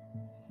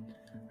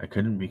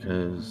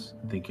 Because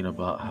thinking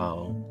about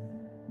how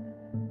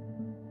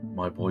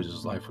my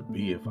boys' life would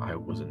be if I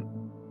wasn't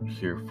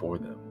here for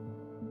them.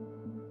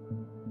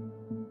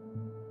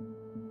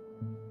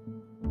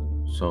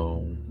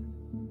 So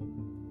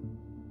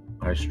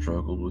I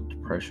struggled with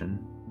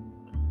depression.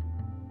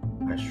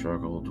 I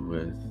struggled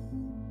with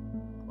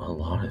a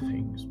lot of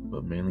things,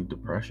 but mainly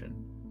depression.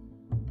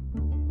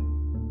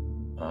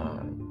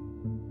 Uh,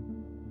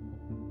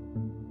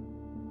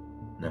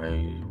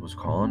 I was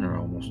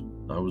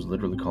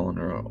literally calling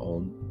her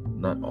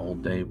not all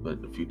day,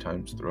 but a few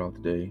times throughout the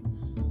day.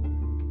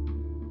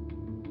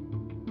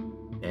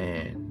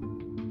 And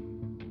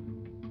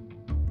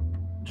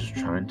just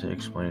trying to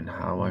explain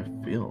how I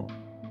feel.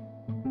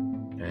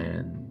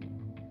 And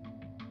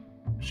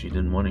she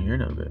didn't want to hear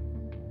none of it.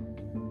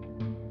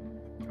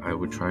 I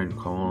would try and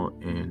call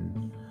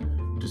and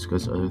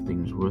discuss other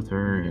things with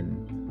her,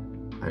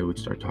 and I would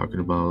start talking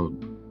about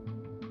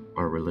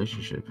our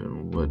relationship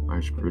and what I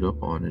screwed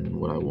up on and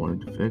what I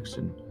wanted to fix.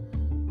 And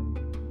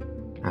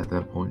at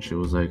that point, she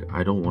was like,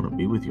 I don't want to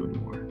be with you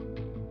anymore.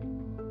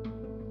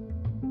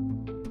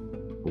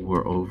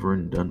 We're over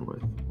and done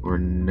with. We're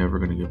never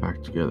going to get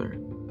back together.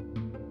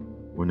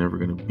 We're never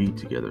going to be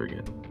together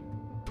again.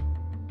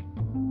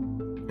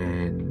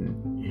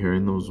 And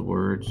hearing those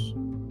words,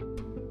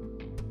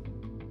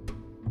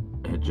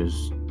 it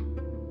just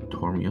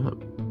tore me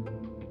up.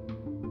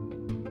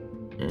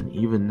 And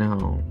even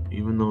now,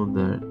 even though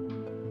that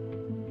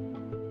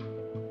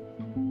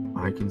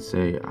I can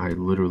say I've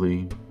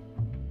literally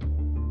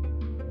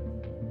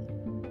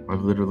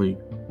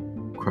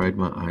cried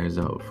my eyes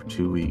out for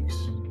 2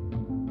 weeks.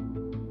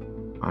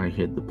 I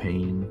hid the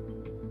pain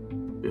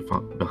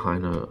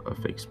behind a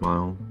fake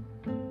smile.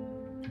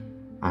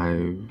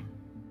 I've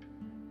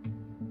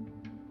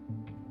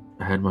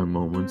had my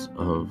moments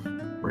of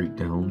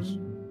breakdowns,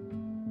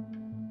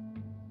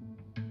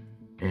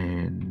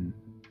 and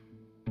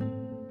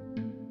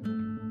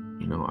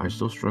I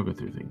still struggle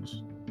through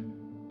things.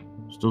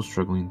 Still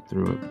struggling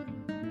through it.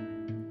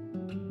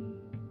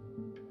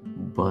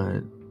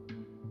 But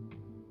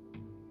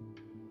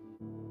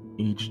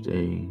each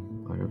day,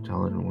 like I'm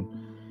telling everyone,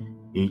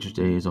 each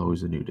day is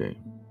always a new day.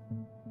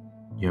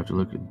 You have to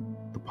look at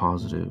the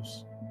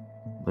positives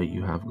that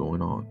you have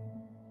going on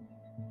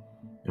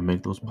and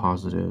make those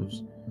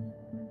positives,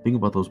 think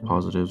about those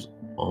positives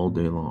all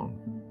day long.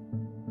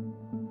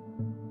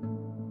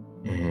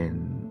 And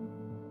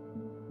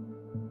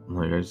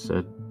like I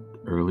said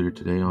earlier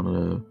today on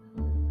a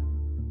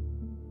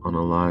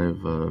live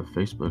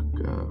Facebook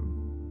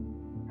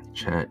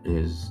chat,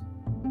 is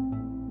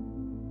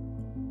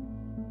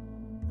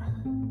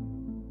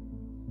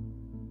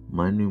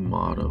my new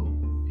motto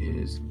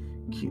is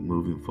keep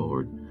moving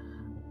forward,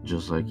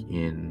 just like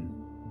in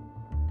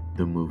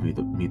the movie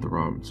Meet the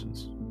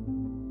Robinsons.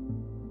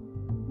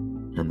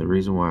 And the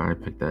reason why I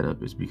picked that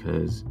up is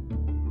because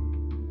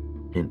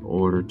in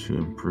order to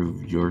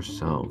improve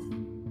yourself,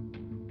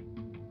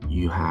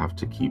 you have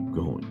to keep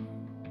going.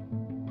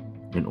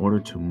 In order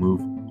to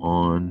move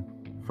on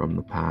from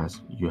the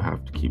past, you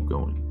have to keep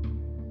going.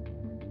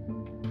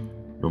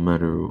 No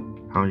matter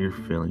how you're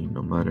feeling,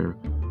 no matter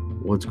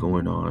what's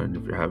going on,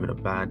 if you're having a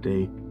bad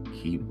day,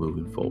 keep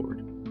moving forward.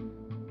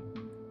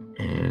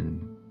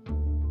 And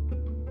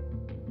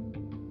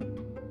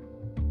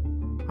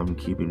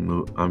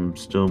I'm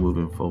still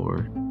moving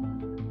forward.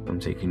 I'm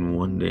taking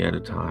one day at a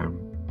time.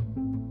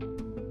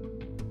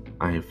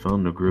 I have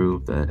found a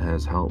group that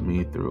has helped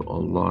me through a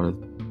lot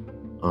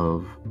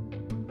of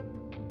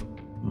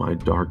my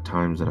dark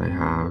times that I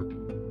have,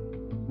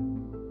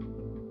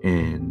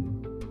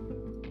 and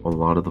a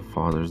lot of the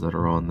fathers that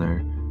are on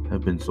there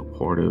have been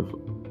supportive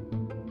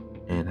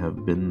and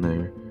have been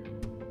there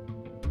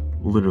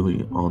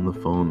literally on the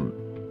phone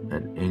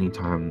at any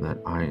time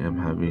that I am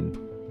having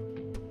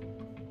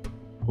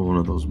one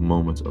of those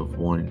moments of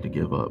wanting to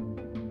give up.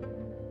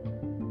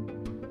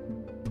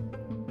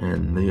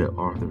 And they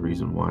are the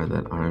reason why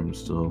that I'm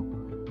still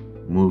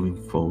moving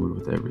forward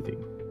with everything.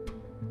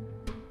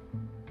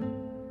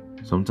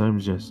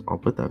 Sometimes, yes, I'll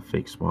put that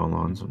fake smile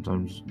on.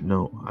 Sometimes,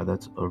 no,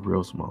 that's a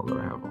real smile that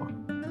I have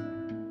on.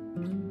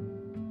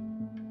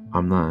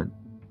 I'm not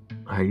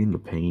hiding the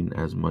pain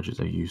as much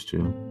as I used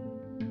to,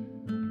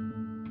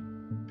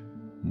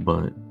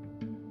 but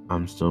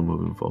I'm still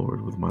moving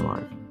forward with my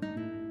life.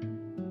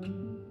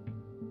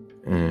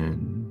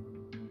 And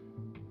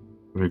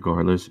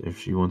regardless if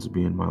she wants to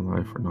be in my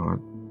life or not,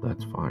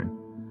 that's fine.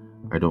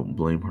 I don't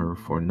blame her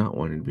for not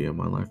wanting to be in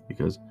my life,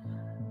 because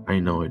I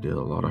know I did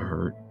a lot of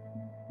hurt.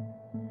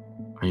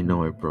 I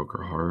know I broke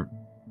her heart.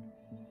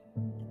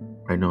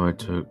 I know I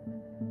took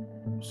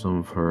some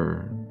of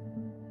her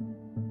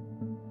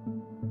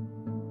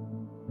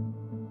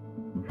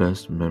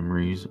best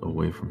memories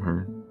away from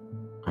her.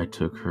 I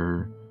took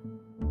her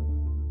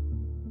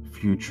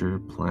future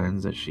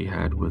plans that she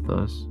had with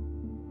us.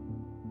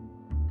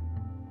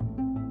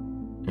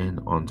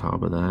 And on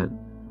top of that,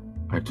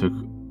 I took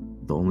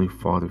the only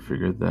father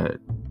figure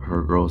that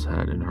her girls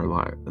had in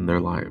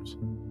their lives.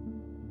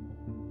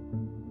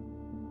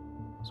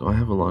 So I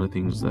have a lot of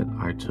things that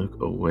I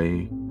took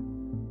away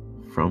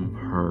from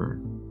her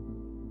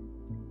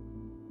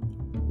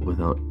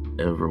without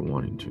ever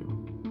wanting to.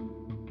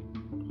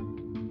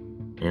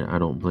 And I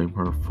don't blame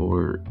her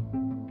for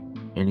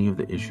any of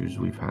the issues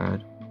we've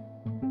had.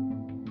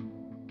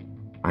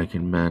 I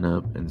can man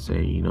up and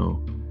say,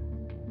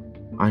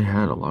 I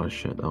had a lot of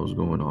shit that was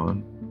going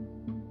on.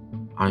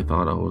 I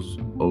thought I was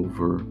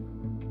over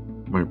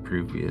my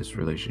previous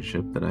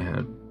relationship that I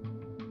had.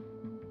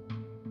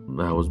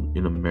 I was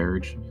in a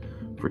marriage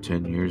for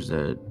 10 years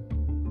that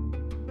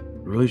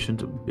really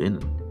shouldn't have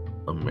been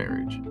a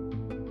marriage.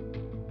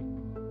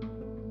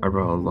 I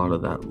brought a lot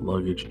of that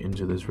luggage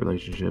into this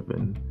relationship,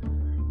 and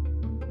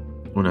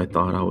when I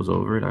thought I was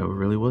over it, I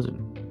really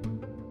wasn't.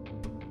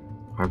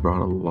 I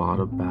brought a lot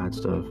of bad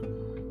stuff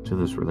to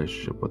this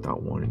relationship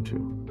without wanting to.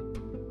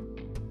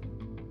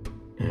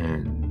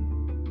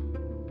 And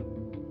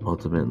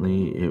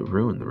ultimately, it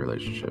ruined the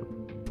relationship.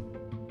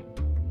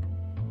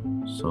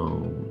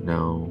 So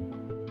now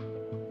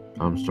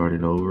I'm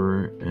starting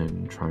over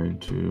and trying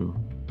to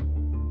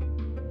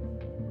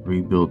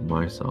rebuild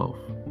myself,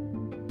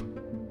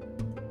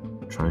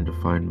 trying to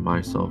find my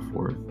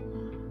self-worth,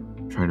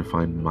 trying to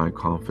find my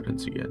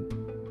confidence again.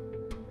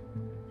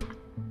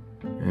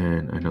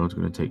 And I know it's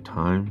going to take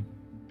time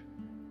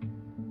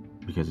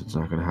because it's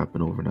not going to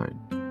happen overnight.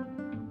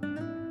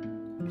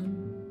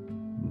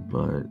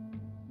 But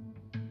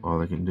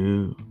all I can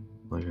do,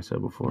 like I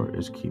said before,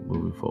 is keep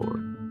moving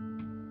forward.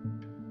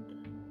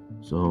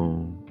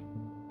 So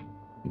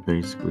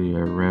basically, I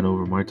ran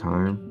over my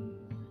time.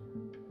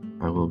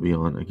 I will be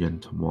on again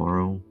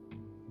tomorrow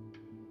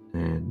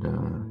and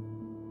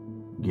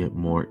get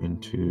more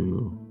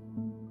into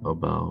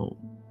about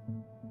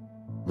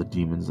the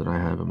demons that I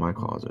have in my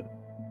closet,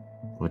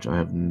 which I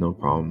have no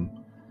problem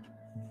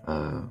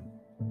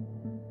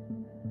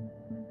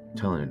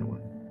telling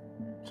anyone.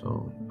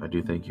 So I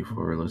do thank you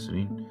for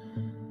listening,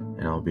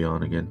 and I'll be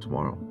on again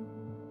tomorrow.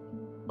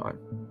 Bye.